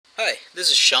This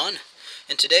is Shawn,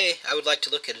 and today I would like to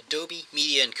look at Adobe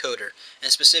Media Encoder, and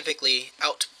specifically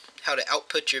how to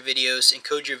output your videos,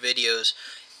 encode your videos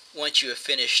once you have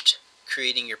finished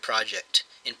creating your project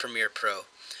in Premiere Pro.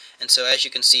 And so as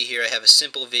you can see here, I have a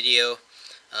simple video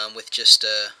with just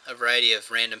a variety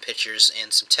of random pictures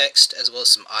and some text as well as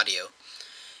some audio.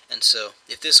 And so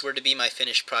if this were to be my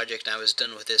finished project and I was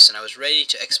done with this and I was ready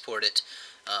to export it,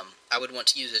 I would want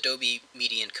to use Adobe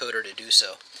Media Encoder to do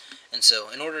so. And so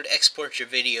in order to export your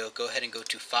video, go ahead and go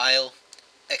to File,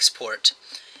 Export.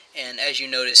 And as you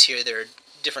notice here, there are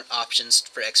different options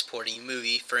for exporting: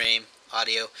 movie, frame,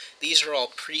 audio. These are all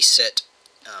preset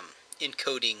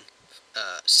encoding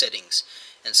settings.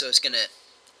 And so it's going to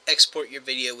export your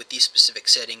video with these specific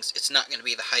settings. It's not going to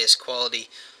be the highest quality.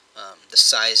 The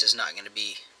size is not going to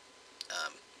be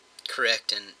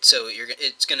correct, and so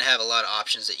it's going to have a lot of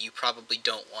options that you probably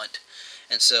don't want.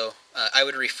 And so I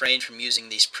would refrain from using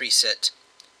these preset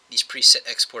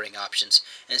exporting options,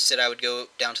 and instead I would go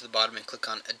down to the bottom and click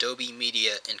on Adobe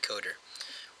Media Encoder.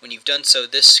 When you've done so,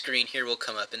 this screen here will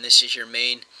come up, and this is your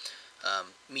main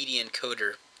Media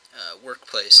Encoder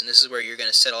workplace, and this is where you're going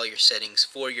to set all your settings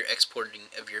for your exporting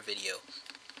of your video.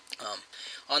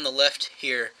 On the left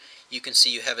here, you can see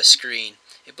you have a screen.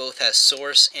 It both has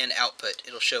source and output.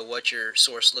 It'll show what your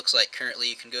source looks like currently.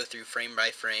 You can go through frame by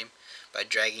frame by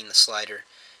dragging the slider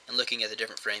and looking at the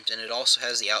different frames, and it also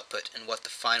has the output and what the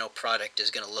final product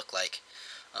is going to look like.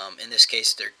 In this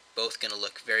case, they're both going to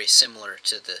look very similar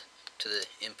to the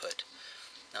input.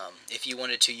 If you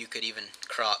wanted to, you could even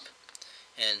crop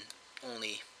and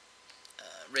only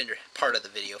render part of the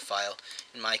video file.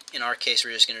 In our case,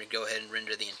 we're just going to go ahead and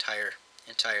render the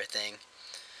entire thing.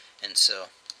 And so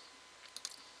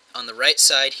on the right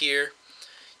side here,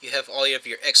 you have all of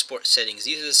your export settings.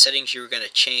 These are the settings you're going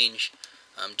to change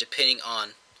depending on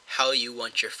how you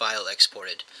want your file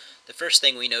exported. The first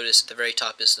thing we notice at the very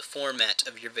top is the format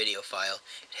of your video file.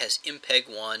 It has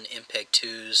MPEG-1,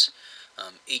 MPEG-2s,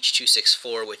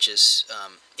 H.264, which is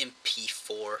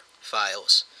MP4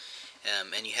 files,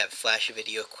 and you have Flash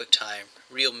Video, QuickTime,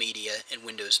 Real Media, and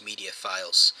Windows Media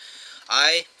files.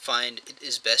 I find it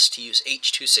is best to use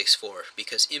H.264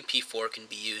 because MP4 can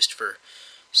be used for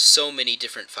so many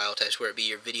different file types, whether it be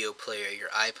your video player, your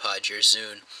iPod, your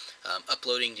Zune,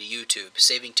 uploading to YouTube,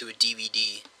 saving to a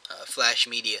DVD, Flash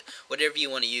Media, whatever you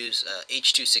want to use.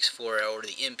 H.264 or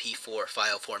the MP4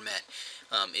 file format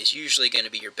is usually going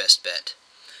to be your best bet.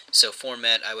 So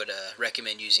format, I would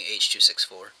recommend using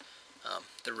H.264.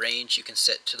 The range you can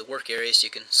set to the work area, so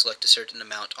you can select a certain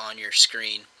amount on your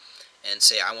screen and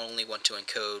say I only want to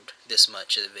encode this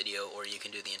much of the video, or you can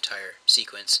do the entire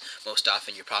sequence. Most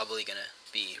often you're probably going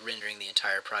to be rendering the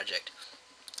entire project.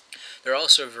 There are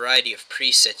also a variety of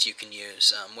presets you can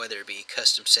use, whether it be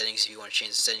custom settings if you want to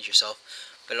change the settings yourself,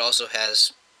 but it also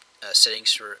has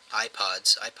settings for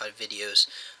iPods, iPod videos,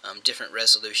 different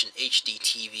resolution, HD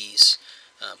TVs,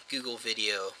 Google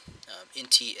Video,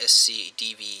 NTSC,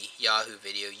 DV, Yahoo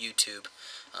Video, YouTube,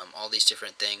 all these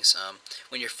different things.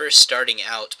 When you're first starting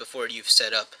out, before you've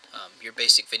set up your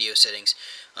basic video settings,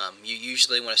 you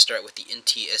usually want to start with the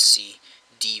NTSC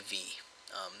DV.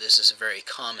 This is a very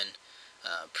common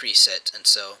preset, and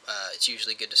so it's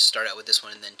usually good to start out with this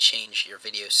one and then change your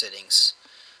video settings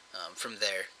from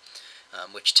there,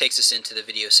 which takes us into the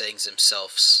video settings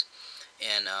themselves.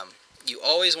 And you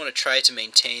always want to try to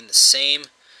maintain the same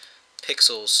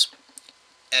pixels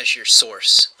as your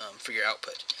source for your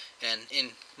output. And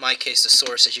in my case, the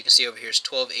source, as you can see over here, is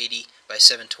 1280 by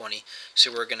 720.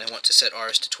 So we're going to want to set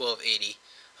ours to 1280.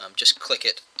 Just click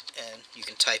it, and you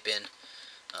can type in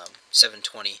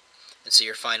 720. And so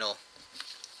your final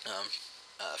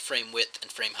frame width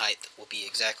and frame height will be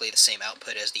exactly the same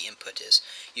output as the input is.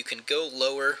 You can go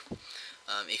lower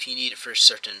if you need it for a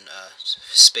certain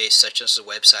space, such as a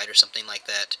website or something like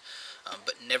that,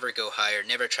 but never go higher.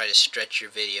 Never try to stretch your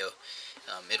video.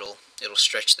 It'll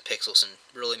stretch the pixels and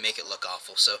really make it look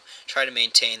awful. So try to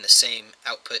maintain the same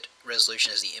output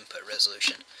resolution as the input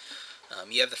resolution.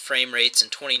 You have the frame rates,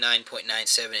 and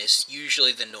 29.97 is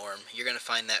usually the norm. You're going to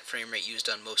find that frame rate used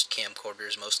on most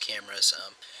camcorders, most cameras,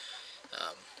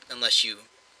 unless you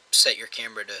set your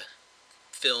camera to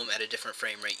film at a different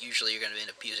frame rate. Usually you're going to end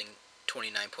up using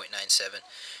 29.97.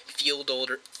 Field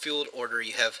order,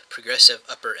 you have progressive,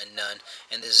 upper, and none,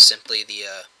 and this is simply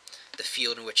the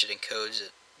field in which it encodes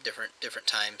at different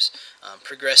times.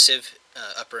 Progressive,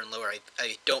 upper and lower,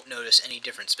 I don't notice any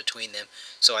difference between them,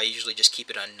 so I usually just keep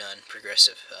it on none,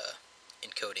 progressive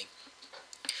encoding.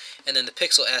 And then the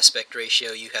pixel aspect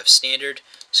ratio, you have standard,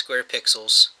 square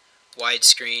pixels,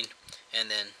 widescreen, and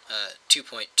then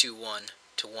 2.21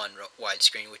 to 1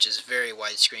 widescreen, which is very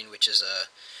widescreen, which is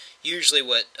usually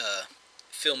what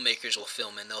filmmakers will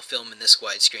film in. They'll film in this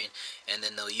widescreen, and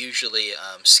then they'll usually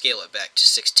scale it back to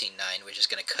 16:9, which is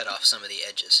going to cut off some of the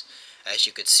edges, as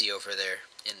you could see over there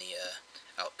in the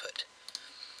output.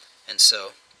 And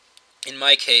so, in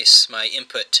my case, my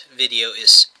input video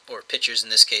is, or pictures in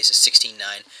this case, is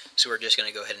 16:9. So we're just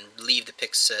going to go ahead and leave the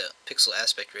pixel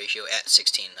aspect ratio at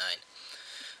 16:9.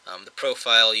 The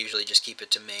profile, usually just keep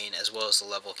it to main, as well as the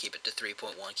level, keep it to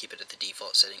 3.1, keep it at the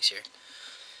default settings here.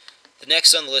 The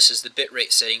next on the list is the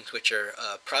bitrate settings, which are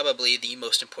probably the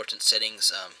most important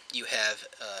settings you have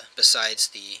besides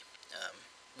the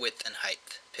width and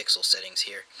height pixel settings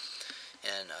here.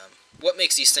 And what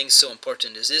makes these things so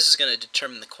important is this is going to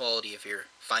determine the quality of your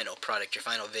final product, your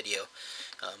final video.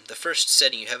 The first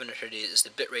setting you have under here is the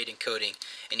bitrate encoding,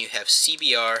 and you have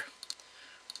CBR,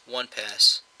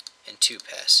 1-pass, and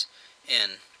 2-pass.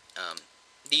 And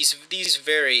these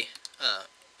vary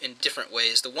in different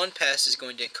ways. The 1-pass is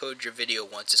going to encode your video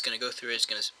once. It's going to go through it, it's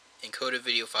going to encode a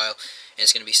video file, and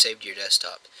it's going to be saved to your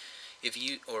desktop,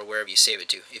 or wherever you save it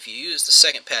to. If you use the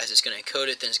second pass, it's going to encode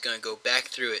it, then it's going to go back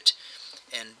through it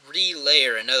and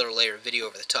relayer another layer of video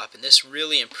over the top, and this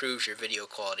really improves your video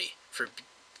quality for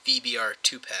VBR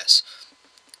 2-pass.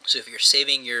 So if you're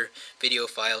saving your video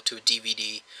file to a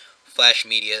DVD, flash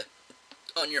media,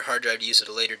 on your hard drive to use at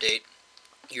a later date,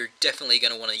 you're definitely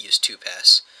going to want to use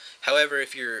 2-pass. However,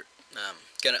 if you're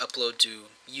going to upload to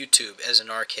YouTube, as in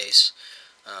our case,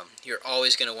 you're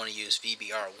always going to want to use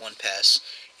VBR 1-pass,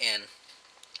 and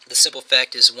the simple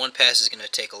fact is 1-pass is going to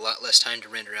take a lot less time to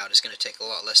render out. It's going to take a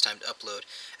lot less time to upload,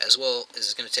 as well as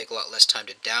it's going to take a lot less time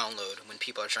to download when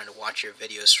people are trying to watch your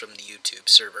videos from the YouTube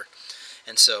server.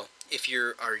 And so, if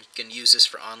you are going to use this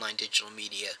for online digital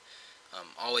media,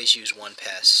 always use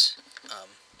 1-pass.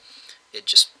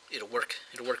 It'll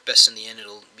work best in the end.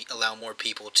 It'll allow more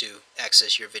people to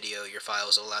access your video, your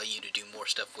files, allow you to do more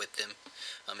stuff with them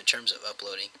in terms of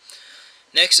uploading.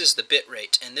 Next is the bit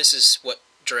rate, and this is what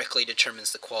directly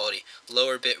determines the quality.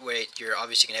 Lower bit rate, you're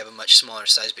obviously going to have a much smaller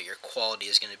size, but your quality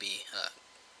is going to be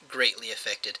greatly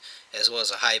affected. As well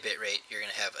as a high bit rate, you're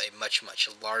going to have a much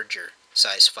larger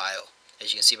size file,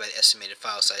 as you can see by the estimated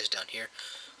file size down here.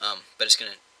 But it's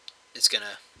going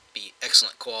to be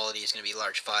excellent quality. It's going to be a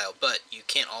large file, but you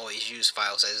can't always use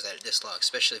file sizes that are this long,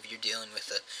 especially if you're dealing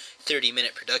with a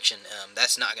 30-minute production.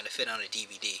 That's not going to fit on a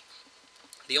DVD.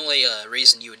 The only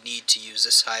reason you would need to use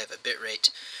this high of a bit rate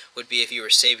would be if you were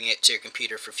saving it to your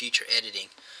computer for future editing.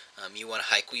 You want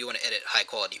to edit high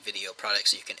quality video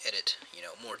products so you can edit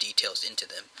more details into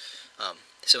them.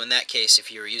 So in that case, if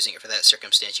you were using it for that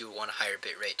circumstance, you would want a higher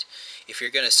bit rate. If you're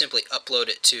going to simply upload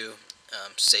it to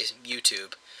say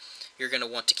YouTube, you're going to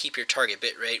want to keep your target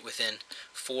bit rate within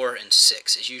 4 and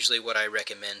 6 is usually what I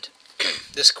recommend.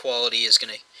 This quality is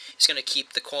going to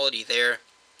keep the quality there,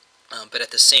 but at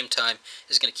the same time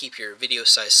is going to keep your video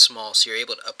size small, so you're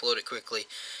able to upload it quickly,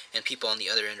 and people on the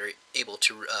other end are able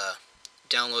to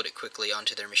download it quickly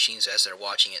onto their machines as they're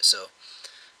watching it. So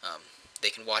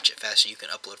they can watch it faster, you can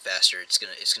upload faster. It's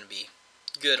gonna be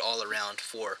good all around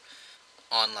for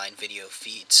online video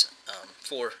feeds.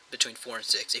 Between 4 and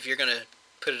 6. If you're gonna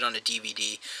put it on a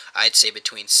DVD, I'd say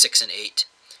between 6 and 8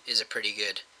 is a pretty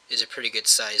good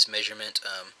size measurement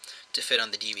to fit on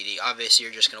the DVD. Obviously,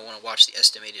 you're just going to want to watch the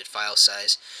estimated file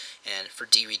size, and for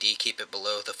DVD, keep it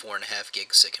below the 4.5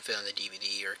 gigs that can fit on the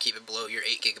DVD, or keep it below your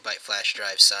 8 gigabyte flash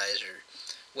drive size, or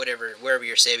wherever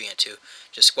you're saving it to.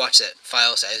 Just watch that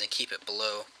file size and keep it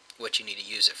below what you need to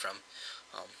use it from.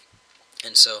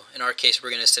 And so, in our case, we're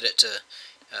going to set it to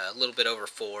a little bit over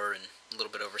 4 and a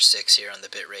little bit over 6 here on the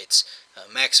bit rates.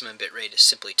 Maximum bit rate is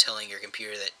simply telling your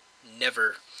computer that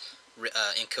never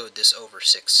encode this over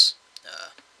 6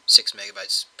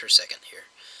 megabytes per second here.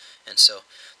 And so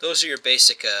those are your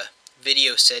basic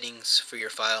video settings for your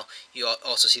file. You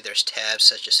also see there's tabs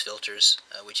such as filters,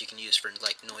 which you can use for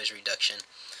like noise reduction.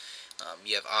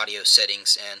 You have audio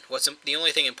settings, and the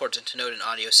only thing important to note in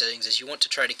audio settings is you want to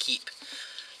try to keep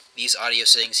these audio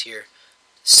settings here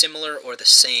similar or the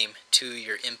same to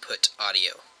your input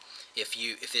audio. If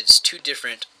it's too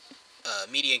different,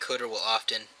 Media Encoder will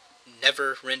often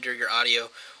never render your audio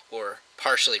or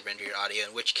partially render your audio,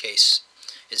 in which case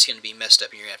it's going to be messed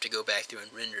up and you're going to have to go back through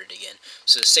and render it again.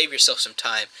 So to save yourself some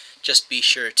time, just be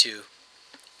sure to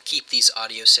keep these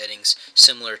audio settings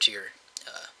similar to your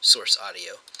source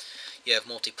audio. You have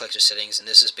multiplexer settings, and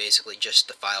this is basically just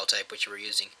the file type which we're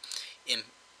using.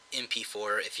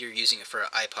 MP4, if you're using it for an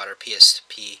iPod or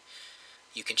PSP,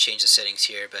 you can change the settings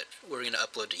here, but we're going to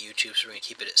upload to YouTube, so we're going to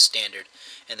keep it at standard.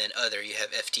 And then other, you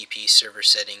have FTP server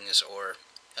settings, or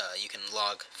you can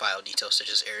log file details such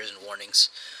as errors and warnings.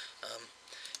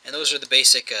 And those are the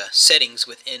basic settings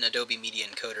within Adobe Media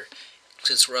Encoder.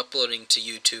 since we're uploading to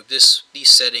YouTube, these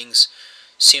settings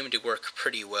seem to work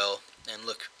pretty well and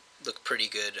look pretty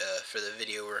good for the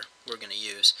video we're going to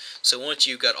use. So once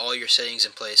you've got all your settings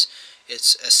in place,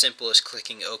 it's as simple as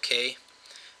clicking OK,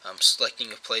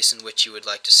 selecting a place in which you would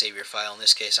like to save your file. In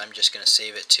this case, I'm just going to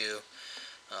save it to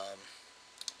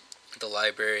the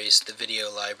libraries, the video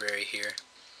library here,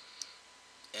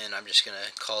 and I'm just going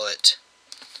to call it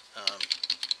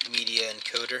Media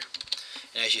Encoder.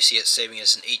 And as you see, it's saving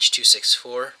as an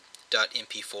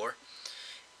H.264.mp4.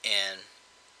 And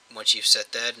once you've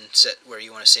set that and set where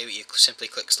you want to save it, you simply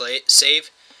click Save.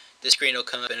 This screen will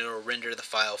come up and it will render the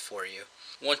file for you.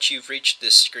 Once you've reached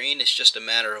this screen, it's just a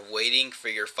matter of waiting for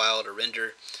your file to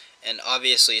render. And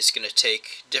obviously it's going to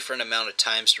take different amount of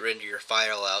times to render your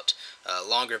file out.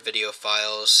 Longer video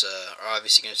files are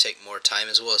obviously going to take more time,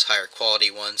 as well as higher quality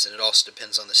ones, and it also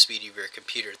depends on the speed of your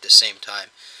computer at the same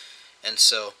time. And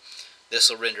so this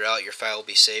will render out, your file will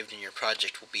be saved, and your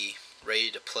project will be ready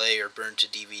to play or burn to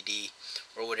DVD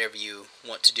or whatever you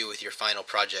want to do with your final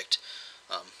project.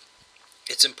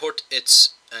 It's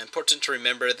important to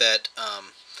remember that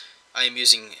I am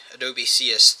using Adobe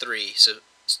CS3, so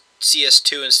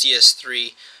CS2 and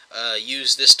CS3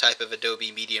 use this type of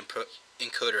Adobe Media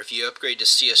Encoder. If you upgrade to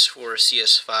CS4 or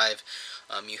CS5,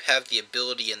 you have the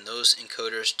ability in those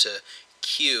encoders to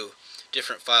queue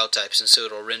different file types, and so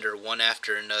it'll render one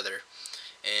after another,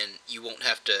 and you won't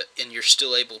have to, and you're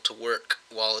still able to work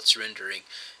while it's rendering.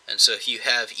 And so if you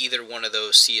have either one of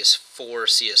those, CS4 or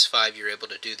CS5, you're able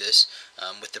to do this.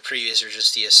 With the previous version,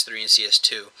 CS3 and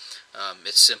CS2,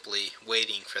 it's simply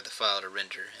waiting for the file to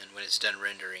render, and when it's done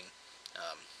rendering,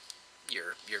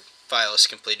 your file is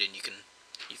completed and you can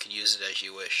use it as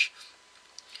you wish.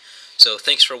 So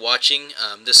thanks for watching.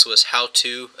 This was How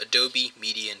to Adobe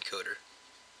Media Encoder.